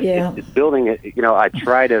 It's just it's building it. I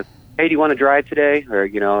try to. Hey, do you want to drive today? Or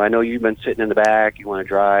I know you've been sitting in the back. You want to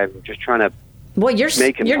drive? I'm just trying to. Well, you're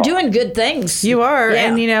doing good things. You are,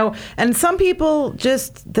 and and some people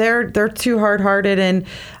just they're too hard-hearted, and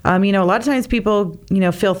a lot of times people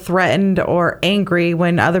feel threatened or angry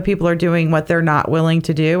when other people are doing what they're not willing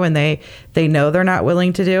to do, and they know they're not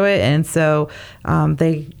willing to do it, and so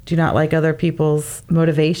they do not like other people's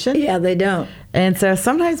motivation. Yeah, they don't. And so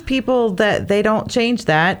sometimes people that they don't change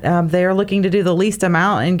that, they are looking to do the least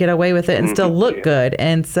amount and get away with it and still look good,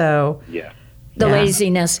 and so the Yeah.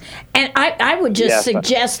 laziness. And I would just Yes.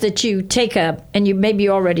 suggest that you take and you maybe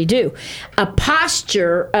already do, a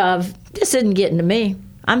posture of, this isn't getting to me.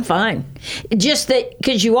 I'm fine. Just that,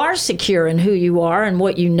 because you are secure in who you are and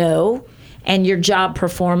what you know and your job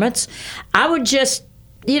performance, I would just,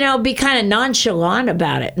 be kind of nonchalant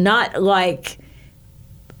about it, not like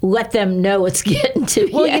let them know it's getting to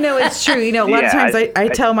you. Well, it's true. A lot of times I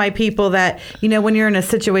tell my people that, when you're in a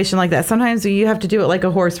situation like that, sometimes you have to do it like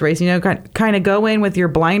a horse race, kind of go in with your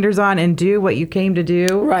blinders on and do what you came to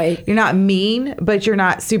do. Right. You're not mean, but you're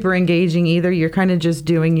not super engaging either. You're kind of just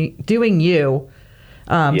doing you.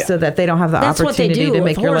 So that they don't have the That's what they opportunity do to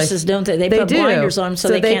make with your horses, life. don't they? They put blinders on them so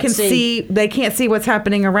they can't see. They can't see what's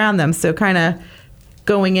happening around them. So kind of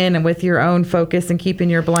going in and with your own focus and keeping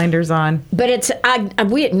your blinders on. But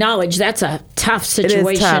we acknowledge that's a tough It is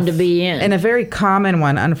situation tough. to be in. And a very common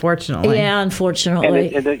one, unfortunately. Yeah,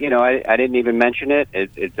 unfortunately. And I didn't even mention it.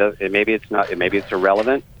 Maybe it's not. Maybe it's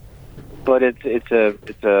irrelevant. But it's a.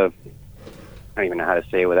 I don't even know how to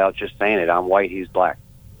say it without just saying it. I'm white. He's black.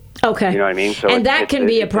 Okay. You know what I mean? So and that can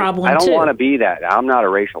be a problem, I don't too. want to be that. I'm not a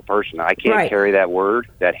racial person. I can't Right. carry that word,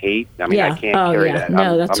 that hate. I mean, Yeah. I can't Oh, carry yeah. that.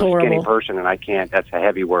 No, that's I'm a skinny horrible. person, and I can't. That's a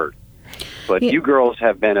heavy word. But you girls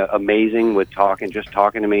have been amazing with talking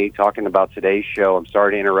to me, talking about today's show. I'm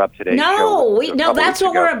sorry to interrupt today's show. No, that's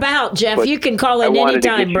what we're about, Jeff. But You can call I in wanted to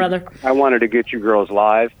anytime, get you- brother. I wanted to get you girls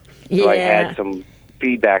live, so I Yeah. had some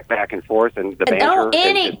feedback back and forth, and the banter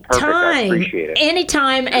is perfect. I appreciate it.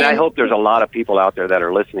 Anytime. And I hope there's a lot of people out there that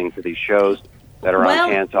are listening to these shows that are on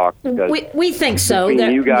Can Talk. Because we think so.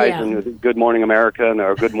 between you guys yeah. and Good Morning America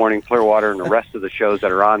and Good Morning Clearwater and the rest of the shows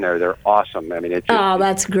that are on there, they're awesome. I mean, it's just,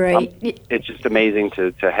 that's great. it's just amazing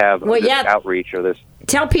to have Well, this yeah. outreach or this.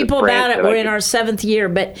 Tell people branch about it. that We're I in can- our 7th year.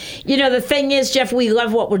 But, the thing is, Jeff, we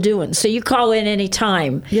love what we're doing. So you call in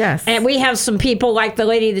anytime. Yes. And we have some people like the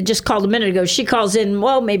lady that just called a minute ago. She calls in,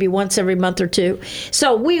 maybe once every month or two.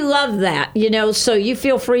 So we love that, so you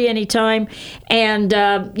feel free anytime. And,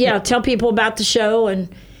 tell people about the show. And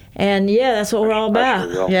that's what we're all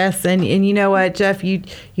about. Yes, and you know what, Jeff,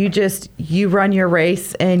 you run your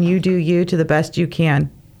race and you do you to the best you can.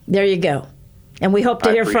 There you go. And we hope to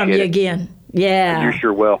I hear from you appreciate it. again. Yeah. You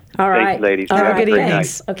sure will. All right. Thanks, ladies. All Have a right. great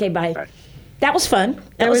Thanks. night. Okay, bye. Bye. That was fun.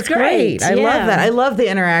 That It was great. I love that. I love the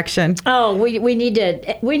interaction. Oh, we need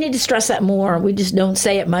to stress that more. We just don't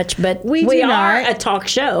say it much, but We we do are not. a talk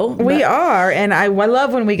show. We but- are, and I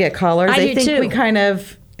love when we get callers. I do think too. we kind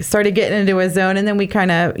of started getting into a zone, and then we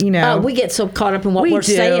kind of, Oh, we get so caught up in what We we're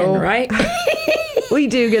do. saying, right? we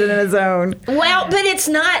do get in a zone. Well, but it's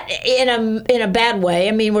not in a bad way.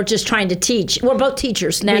 I mean, we're just trying to teach. We're both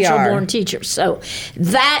teachers, natural are. born teachers. So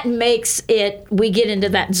that makes it, we get into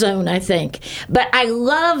that zone, I think. But I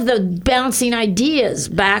love the bouncing ideas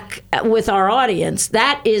back with our audience.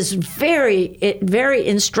 That is very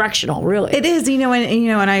instructional, really. It is, and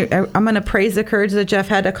I'm going to praise the courage that Jeff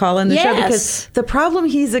had to call in the show, Yes. because the problem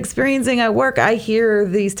he's experiencing at work, I hear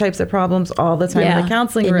these types of problems all the time in Yeah, the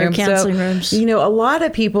counseling in your room. counseling rooms. A lot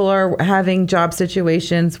of people are having job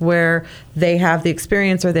situations where they have the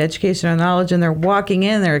experience or the education or knowledge, and they're walking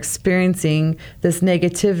in, they're experiencing this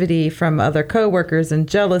negativity from other coworkers and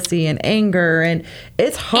jealousy and anger, and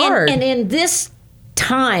it's hard. And in this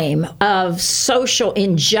time of social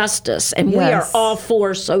injustice, and we are Yes. all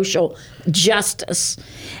for social justice,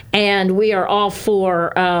 and we are all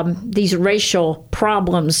for these racial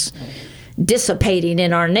problems dissipating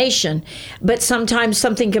in our nation, but sometimes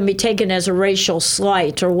something can be taken as a racial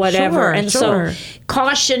slight or whatever, Sure, and sure. so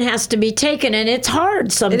caution has to be taken, and it's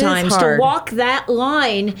hard sometimes hard. to walk that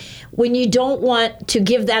line when you don't want to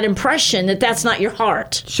give that impression that that's not your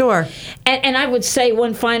heart. Sure. And I would say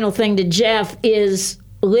one final thing to Jeff is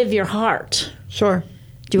live your heart. Sure.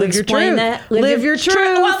 Do you Live your explain truth. that? Live your truth.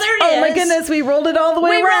 Well, there it Oh my is. goodness, we rolled it all the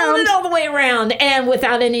way We around. rolled it all the way around, and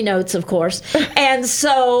without any notes, of course. And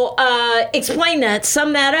so, explain that,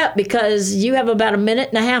 sum that up, because you have about a minute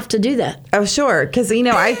and a half to do that. Oh, sure. Because,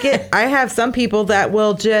 I have some people that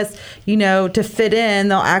will just, to fit in,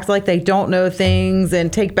 they'll act like they don't know things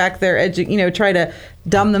and take back their try to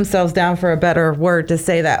dumb themselves down, for a better word to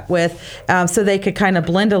say that with, so they could kind of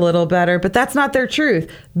blend a little better. But that's not their truth.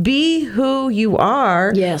 Be who you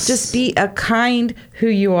are. Yes. Just be a kind who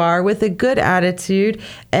you are with a good attitude.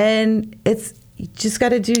 And you just got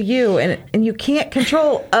to do you. And you can't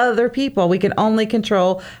control other people. We can only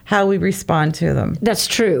control how we respond to them. That's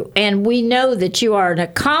true. And we know that you are an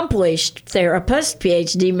accomplished therapist,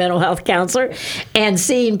 PhD mental health counselor, and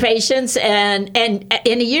seeing patients. And in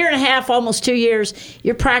a year and a half, almost 2 years,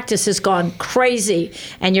 your practice has gone crazy.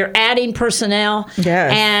 And you're adding personnel.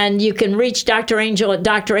 Yes. And you can reach Dr. Angel at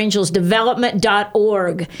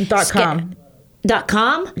drangelsdevelopment.org. .com.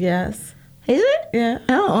 .com? Yes. Is it? Yeah.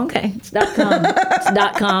 Oh, okay. It's .com.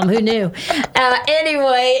 It's .com. Who knew?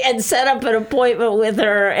 Anyway, and set up an appointment with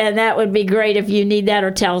her, and that would be great if you need that or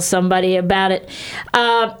tell somebody about it.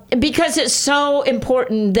 Because it's so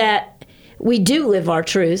important that we do live our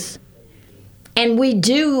truth, and we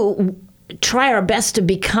do try our best to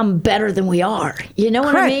become better than we are. You know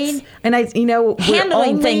what I mean? And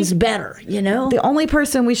handling things better, The only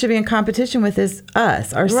person we should be in competition with is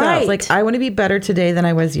us, ourselves. Right. Like, I want to be better today than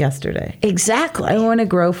I was yesterday. Exactly. I want to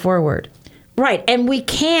grow forward. Right. And we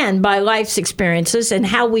can by life's experiences and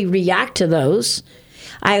how we react to those.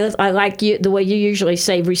 I like the way you usually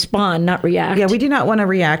say respond, not react. Yeah, we do not want to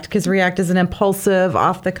react because react is an impulsive,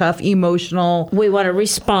 off-the-cuff, emotional. We want to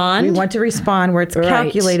respond. We want to respond where it's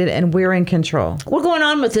calculated and we're in control. We're going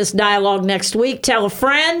on with this dialogue next week. Tell a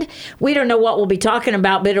friend. We don't know what we'll be talking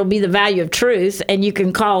about, but it'll be the value of truth, and you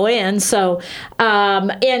can call in. So,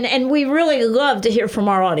 and we really love to hear from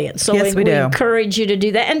our audience. So yes, we do. Encourage you to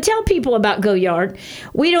do that. And tell people about Go Yard.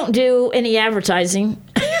 We don't do any advertising.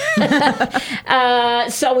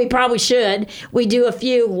 So we probably should. We do a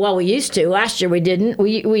few. Well, we used to. Last year we didn't.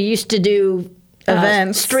 We used to do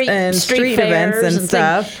events, street events and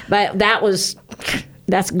stuff. But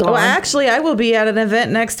that's gone. Well, actually, I will be at an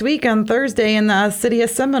event next week on Thursday in the city of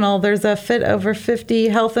Seminole. There's a Fit Over 50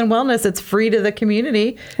 Health and Wellness. It's free to the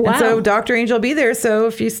community. Wow. And so Dr. Angel will be there. So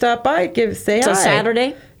if you stop by, say hi. So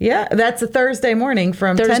Saturday? Yeah, that's a Thursday morning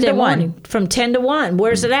from 10 to 1. From 10 to 1.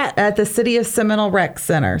 Where's it at? At the City of Seminole Rec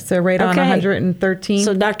Center. So right on 113.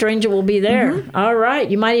 So Dr. Angel will be there. Mm-hmm. All right.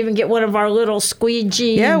 You might even get one of our little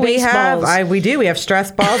squeegee baseballs. We do. We have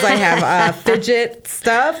stress balls. I have fidget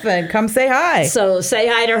stuff. And come say hi. So say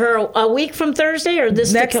hi to her a week from Thursday or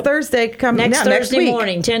this next Thursday. Next Thursday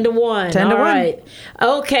morning, 10 to 1. 10 to 1. All right.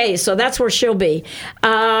 Okay. So that's where she'll be.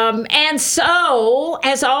 And so,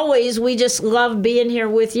 as always, we just love being here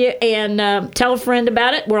with you, and tell a friend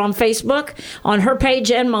about it. We're on Facebook, on her page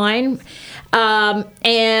and mine,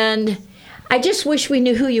 and I just wish we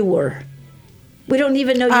knew who you were. We don't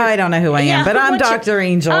even know you. I don't know who I am, but I'm Dr.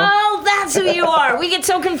 Angel. Oh, that's who you are. We get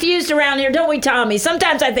so confused around here, don't we, Tommy?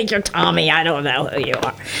 Sometimes I think you're Tommy. I don't know who you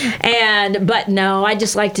are. But no, I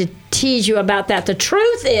just like to tease you about that. The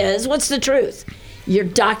truth is, what's the truth? You're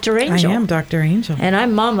Dr. Angel. I am Dr. Angel. And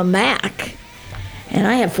I'm Mama Mac. And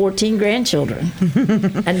I have 14 grandchildren.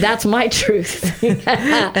 And that's my truth.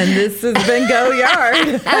 And this has been Go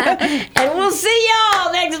Yard. And we'll see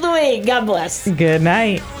y'all next week. God bless. Good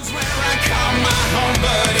night.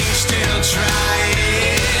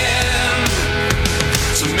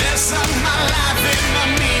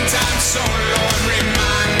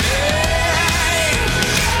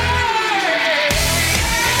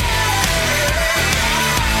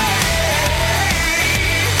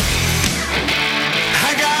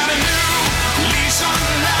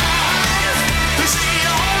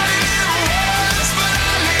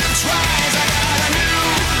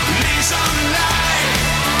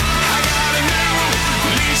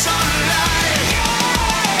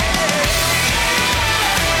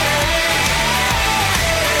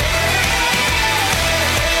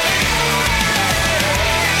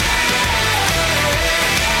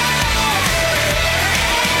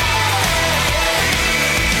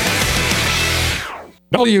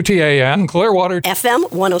 WTAN, Clearwater. FM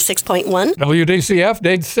 106.1. WDCF,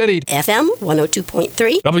 Dade City. FM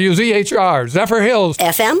 102.3. WZHR, Zephyr Hills.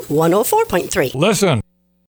 FM 104.3. Listen.